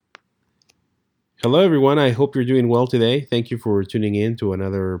Hello, everyone. I hope you're doing well today. Thank you for tuning in to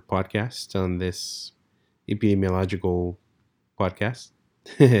another podcast on this epidemiological podcast.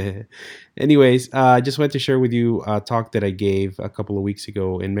 Anyways, I just wanted to share with you a talk that I gave a couple of weeks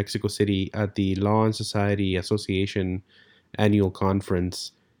ago in Mexico City at the Law and Society Association annual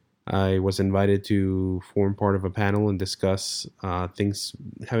conference. I was invited to form part of a panel and discuss things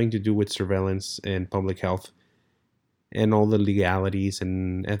having to do with surveillance and public health and all the legalities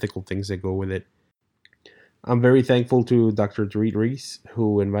and ethical things that go with it. I'm very thankful to Dr. Dorit Reese,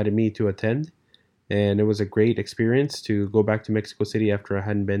 who invited me to attend, and it was a great experience to go back to Mexico City after I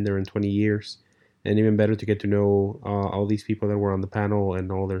hadn't been there in 20 years, and even better to get to know all these people that were on the panel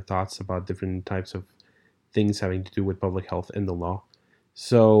and all their thoughts about different types of things having to do with public health and the law.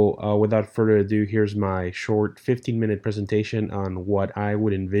 So, without further ado, here's my short 15-minute presentation on what I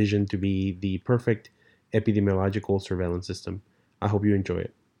would envision to be the perfect epidemiological surveillance system. I hope you enjoy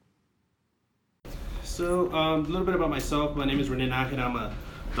it. So, a little bit about myself. My name is René Nájera. I'm a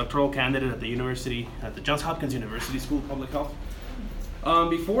doctoral candidate at the Johns Hopkins University School of Public Health.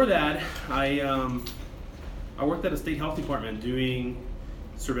 Before that, I worked at a state health department doing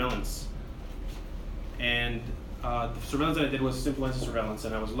surveillance. And the surveillance that I did was influenza surveillance,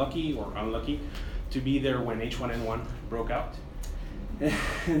 and I was lucky or unlucky to be there when H1N1 broke out.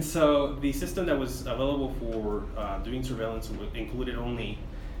 And so the system that was available for doing surveillance included only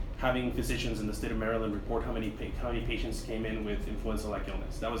having physicians in the state of Maryland report how many patients came in with influenza-like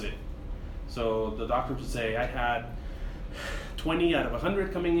illness. That was it. So the doctor would say, I had 20 out of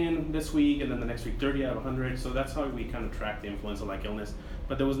 100 coming in this week, and then the next week 30 out of 100. So that's how we kind of tracked the influenza-like illness.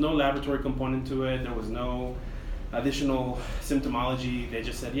 But there was no laboratory component to it. There was no additional symptomology. They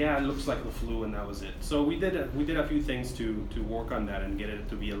just said, yeah, it looks like the flu, and that was it. So we did a few things to work on that and get it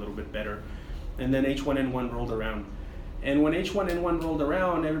to be a little bit better. And then H1N1 rolled around. And when H1N1 rolled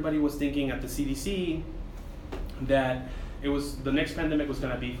around, everybody was thinking at the CDC that the next pandemic was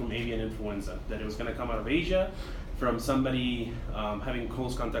going to be from avian influenza, that it was going to come out of Asia from somebody having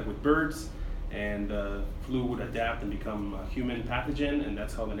close contact with birds, and the flu would adapt and become a human pathogen, and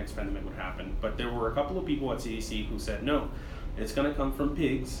that's how the next pandemic would happen. But there were a couple of people at CDC who said, no, it's going to come from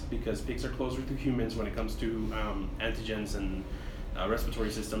pigs, because pigs are closer to humans when it comes to antigens and respiratory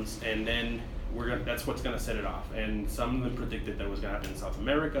systems, and then that's what's going to set it off. And some of them predicted that it was going to happen in South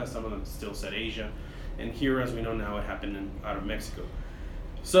America, some of them still said Asia, and here, as we know now, it happened out of Mexico.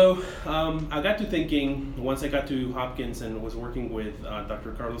 So I got to thinking, once I got to Hopkins and was working with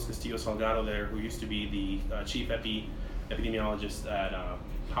Dr. Carlos Castillo Salgado there, who used to be the chief epidemiologist at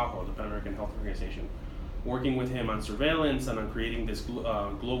PAHO, the Pan American Health Organization, working with him on surveillance and on creating this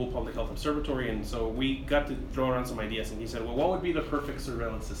global public health observatory. And so we got to throw around some ideas, and he said, well, what would be the perfect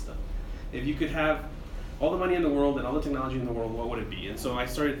surveillance system? If you could have all the money in the world and all the technology in the world, what would it be? And so I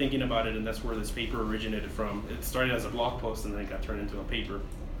started thinking about it, and that's where this paper originated from. It started as a blog post, and then it got turned into a paper.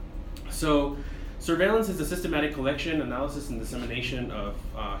 So surveillance is the systematic collection, analysis, and dissemination of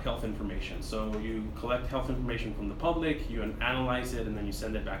health information. So you collect health information from the public, you analyze it, and then you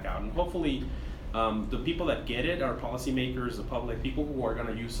send it back out. And hopefully the people that get it are policymakers, the public, people who are going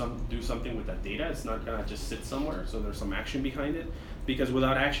to do something with that data. It's not going to just sit somewhere, so there's some action behind it, because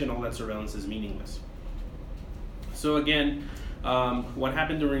without action, all that surveillance is meaningless. So again, what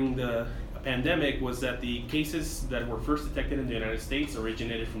happened during the pandemic was that the cases that were first detected in the United States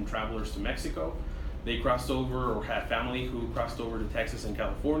originated from travelers to Mexico. They crossed over, or had family who crossed over to Texas and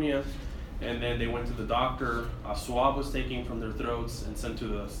California, and then they went to the doctor. A swab was taken from their throats and sent to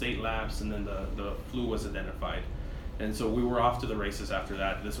the state labs, and then the flu was identified. And so we were off to the races after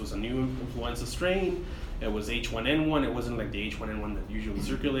that. This was a new influenza strain. It was H1N1. It wasn't like the H1N1 that usually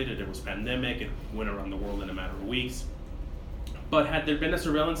circulated. It was pandemic. It went around the world in a matter of weeks. But had there been a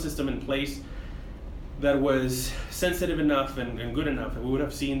surveillance system in place that was sensitive enough and good enough, we would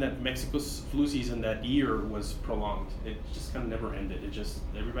have seen that Mexico's flu season that year was prolonged. It just kind of never ended.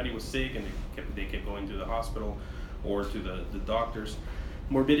 Everybody was sick, and they kept going to the hospital or to the doctors.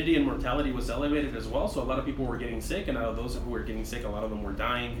 Morbidity and mortality was elevated as well, so a lot of people were getting sick, and out of those who were getting sick, a lot of them were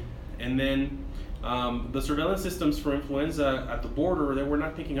dying. And then the surveillance systems for influenza at the border, they were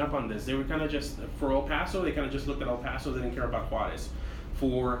not picking up on this. They were kind of just, for El Paso, they kind of just looked at El Paso, they didn't care about Juarez.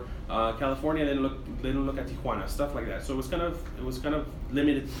 For California, they didn't look at Tijuana, stuff like that. So it was kind of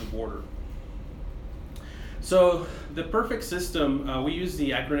limited to the border. So the perfect system, we use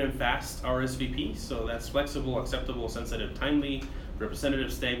the acronym FAST, RSVP. So that's flexible, acceptable, sensitive, timely,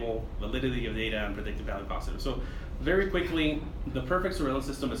 representative, stable, validity of data, and predictive value positive. So very quickly, the perfect surveillance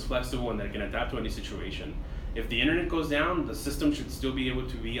system is flexible and that it can adapt to any situation. If the internet goes down, the system should still be able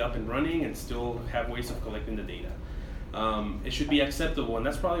to be up and running and still have ways of collecting the data. It should be acceptable, and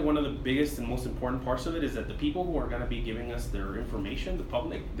that's probably one of the biggest and most important parts of it, is that the people who are going to be giving us their information, the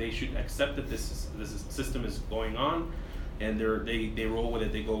public, they should accept that this system is going on, and they roll with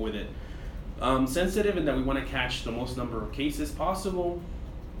it, they go with it. Sensitive in that we want to catch the most number of cases possible,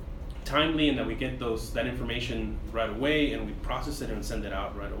 timely in that we get that information right away and we process it and send it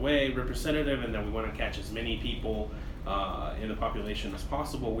out right away, representative in that we want to catch as many people in the population as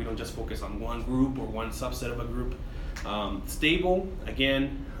possible. We don't just focus on one group or one subset of a group. Stable,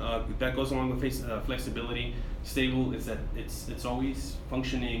 again, that goes along with flexibility. Stable is that it's always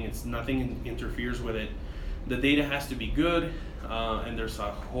functioning, nothing interferes with it. The data has to be good, and there's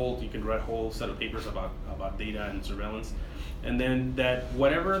you can write a whole set of papers about data and surveillance. And then that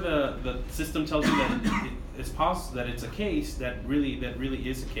whatever the system tells you that it's possible, that it's a case, that really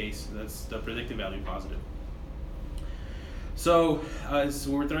is a case, that's the predictive value positive. So as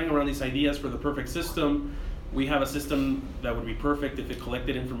we're throwing around these ideas for the perfect system, we have a system that would be perfect if it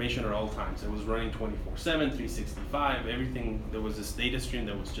collected information at all times. It was running 24/7, 365, everything. There was this data stream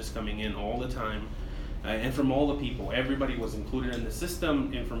that was just coming in all the time. And from all the people, everybody was included in the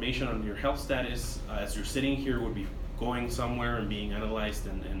system. Information on your health status as you're sitting here would be going somewhere and being analyzed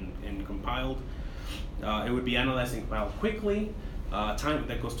and compiled. It would be analyzed and compiled quickly.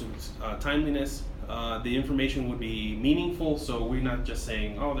 That goes to timeliness. The information would be meaningful, so we're not just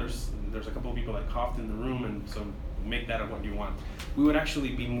saying, oh, there's a couple of people that coughed in the room, and so make that what you want. We would actually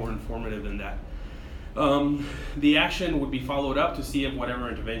be more informative than that. The action would be followed up to see if whatever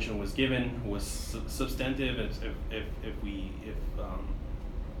intervention was given was substantive, if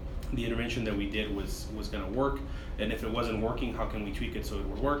the intervention that we did was going to work, and if it wasn't working, how can we tweak it so it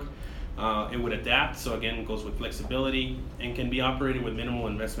would work. It would adapt, so again, it goes with flexibility, and can be operated with minimal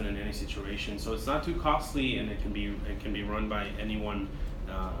investment in any situation. So it's not too costly, and it can be run by anyone,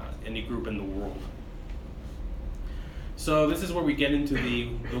 any group in the world. So this is where we get into the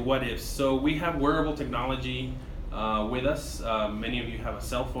what ifs. So we have wearable technology with us. Many of you have a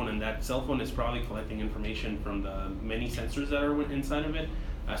cell phone, and that cell phone is probably collecting information from the many sensors that are inside of it,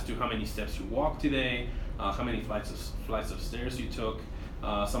 as to how many steps you walked today, how many flights of stairs you took.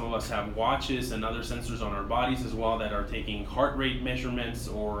 Some of us have watches and other sensors on our bodies as well that are taking heart rate measurements,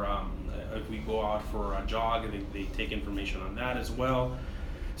 or if we go out for a jog, they take information on that as well.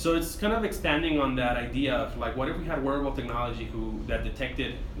 So it's kind of expanding on that idea of like, what if we had wearable technology that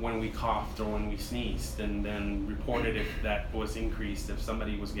detected when we coughed or when we sneezed, and then reported if that was increased, if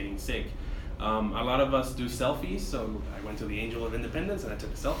somebody was getting sick. A lot of us do selfies, so I went to the Angel of Independence and I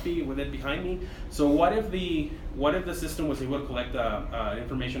took a selfie with it behind me. So what if the system was able to collect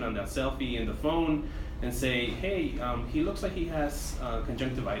information on that selfie in the phone and say, hey, he looks like he has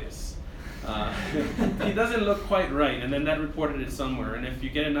conjunctivitis. He doesn't look quite right, and then that reported it somewhere. And if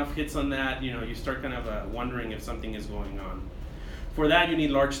you get enough hits on that, you start kind of wondering if something is going on. For that, you need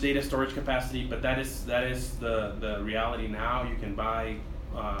large data storage capacity, but that is the reality now. You can buy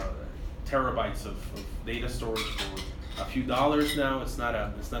terabytes of data storage for a few dollars now. It's not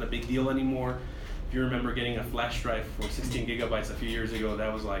a big deal anymore. If you remember getting a flash drive for 16 gigabytes a few years ago,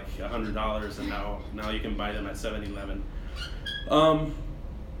 that was like $100, and now you can buy them at 7-Eleven.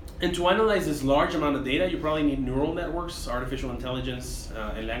 And to analyze this large amount of data, you probably need neural networks, artificial intelligence,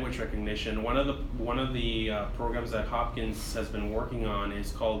 and language recognition. One of the programs that Hopkins has been working on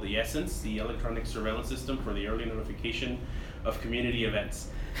is called the Essence, the Electronic Surveillance System for the Early Notification of Community Events.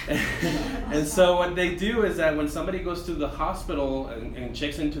 And so what they do is that when somebody goes to the hospital and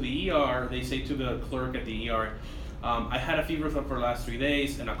checks into the ER, they say to the clerk at the ER, I had a fever for the last 3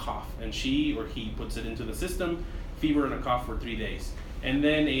 days and a cough. And she or he puts it into the system, fever and a cough for 3 days. And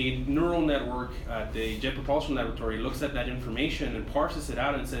then a neural network at the Jet Propulsion Laboratory looks at that information and parses it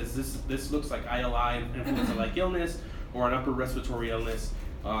out and says, this looks like ILI, influenza-like illness, or an upper respiratory illness,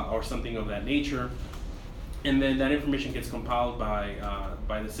 or something of that nature. And then that information gets compiled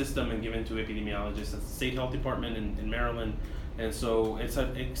by the system and given to epidemiologists at the State Health Department in Maryland. And so it's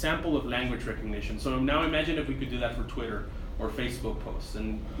an example of language recognition. So now imagine if we could do that for Twitter or Facebook posts.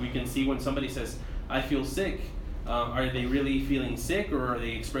 And we can see when somebody says, I feel sick, are they really feeling sick, or are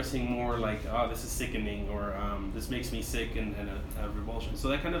they expressing more like, oh, this is sickening, or this makes me sick, and a revulsion. So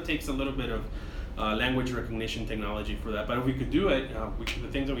that kind of takes a little bit of language recognition technology for that. But if we could do it, the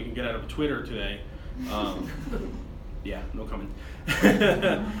things that we can get out of Twitter today, yeah, no comment.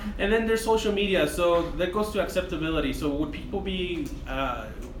 And then there's social media. So that goes to acceptability. So would people be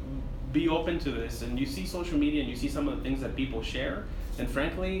open to this? And you see social media and you see some of the things that people share, and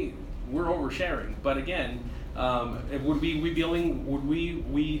frankly, we're oversharing. But again, would we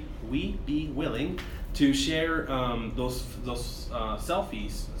be willing to share those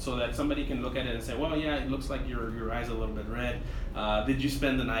selfies so that somebody can look at it and say, well, yeah, it looks like your eyes are a little bit red. Did you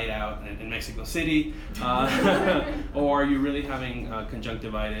spend the night out in Mexico City? Or are you really having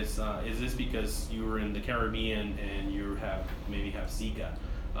conjunctivitis? Is this because you were in the Caribbean and you maybe have Zika?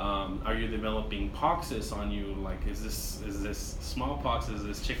 Are you developing poxes on you? Like, is this smallpox? Is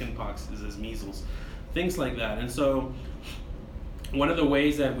this chickenpox? Is this measles? Things like that. And so one of the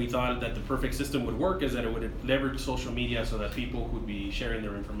ways that we thought that the perfect system would work is that it would leverage social media so that people who would be sharing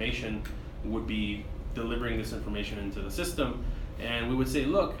their information would be delivering this information into the system. And we would say,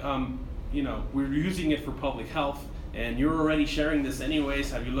 look, we're using it for public health, and you're already sharing this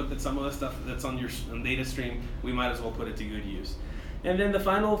anyways. Have you looked at some of the stuff that's on your data stream? We might as well put it to good use. And then the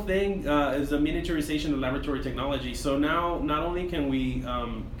final thing is the miniaturization of laboratory technology. So now, not only can we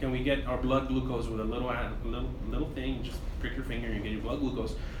get our blood glucose with a little thing, just prick your finger and you get your blood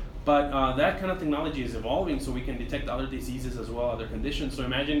glucose, but that kind of technology is evolving, so we can detect other diseases as well, other conditions. So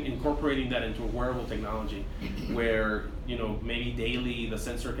imagine incorporating that into a wearable technology, where maybe daily the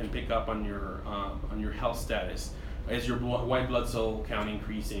sensor can pick up on your health status. Is your white blood cell count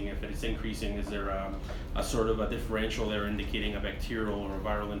increasing? If it's increasing, is there a sort of a differential there indicating a bacterial or a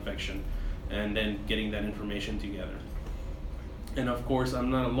viral infection? And then getting that information together. And of course,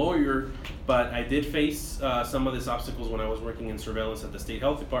 I'm not a lawyer, but I did face some of these obstacles when I was working in surveillance at the State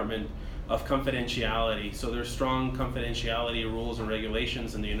Health Department of confidentiality. So there's strong confidentiality rules and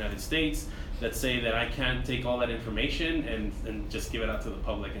regulations in the United States that say that I can't take all that information and just give it out to the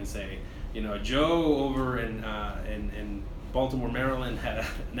public and say, Joe over in Baltimore, Maryland had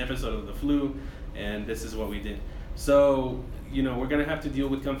an episode of the flu, and this is what we did. So, we're going to have to deal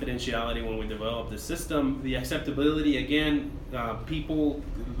with confidentiality when we develop the system. The acceptability, again, people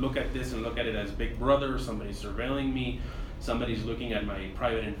look at this and look at it as Big Brother. Somebody's surveilling me. Somebody's looking at my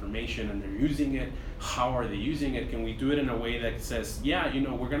private information and they're using it. How are they using it? Can we do it in a way that says, yeah,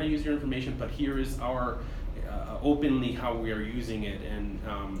 we're going to use your information, but here is our openly how we are using it,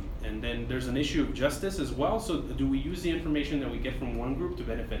 and then there's an issue of justice as well. So do we use the information that we get from one group to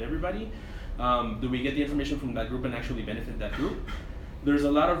benefit everybody? Do we get the information from that group and actually benefit that group? There's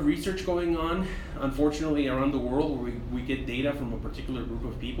a lot of research going on, unfortunately, around the world where we get data from a particular group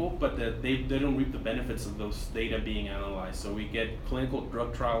of people, but they don't reap the benefits of those data being analyzed. So we get clinical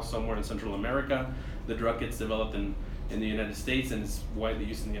drug trials somewhere in Central America. The drug gets developed in the United States and it's widely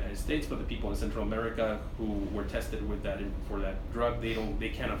used in the United States, but the people in Central America who were tested with that for that drug, they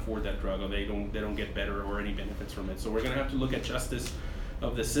can't afford that drug, or they don't get better or any benefits from it. So we're going to have to look at justice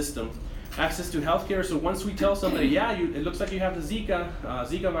of the system. Access to healthcare. So once we tell somebody, yeah, it looks like you have the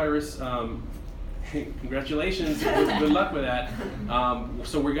Zika virus, congratulations, good luck with that.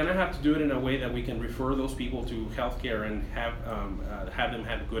 So we're going to have to do it in a way that we can refer those people to healthcare and have them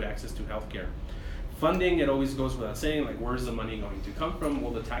have good access to healthcare. Funding, it always goes without saying, like, where's the money going to come from?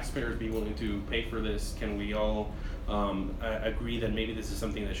 Will the taxpayers be willing to pay for this? Can we all agree that maybe this is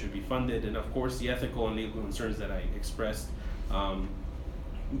something that should be funded? And of course, the ethical and legal concerns that I expressed.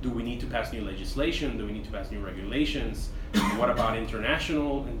 Do we need to pass new legislation? Do we need to pass new regulations? What about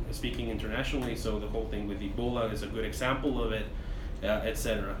speaking internationally? So the whole thing with Ebola is a good example of it,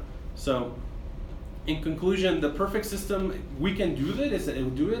 etc. So in conclusion, the perfect system, we can do it. It's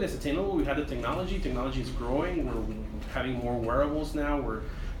attainable. We have the technology. Technology is growing. We're having more wearables now. We're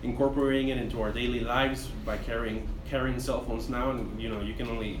incorporating it into our daily lives by carrying cell phones now. And you can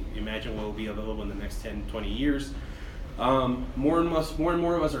only imagine what will be available in the next 10, 20 years. More and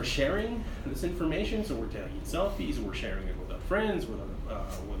more of us are sharing this information. So we're taking selfies. We're sharing it with our friends, with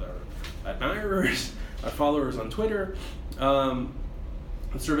our admirers, our followers on Twitter.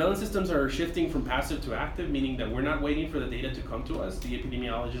 Surveillance systems are shifting from passive to active, meaning that we're not waiting for the data to come to us. The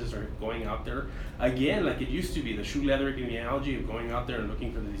epidemiologists are going out there again, like it used to be, the shoe leather epidemiology of going out there and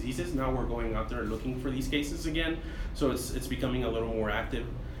looking for the diseases. Now we're going out there and looking for these cases again. So it's becoming a little more active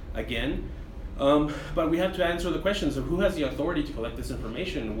again. But we have to answer the questions of who has the authority to collect this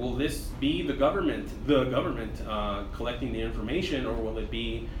information. Will this be the government collecting the information, or will it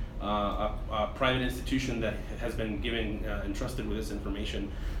be a private institution that has been entrusted with this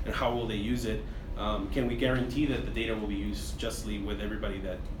information, and how will they use it? Can we guarantee that the data will be used justly with everybody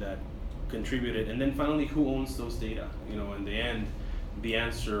that contributed? And then finally, who owns those data? In the end, the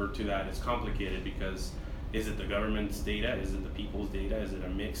answer to that is complicated, because is it the government's data? Is it the people's data? Is it a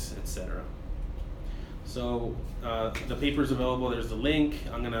mix, etc.? So the paper is available. There's the link.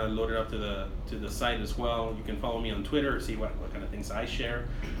 I'm gonna load it up to the site as well. You can follow me on Twitter, see what kind of things I share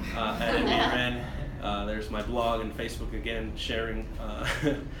at MBRN. There's my blog and Facebook again, sharing.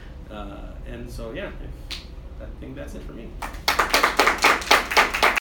 And so yeah, I think that's it for me.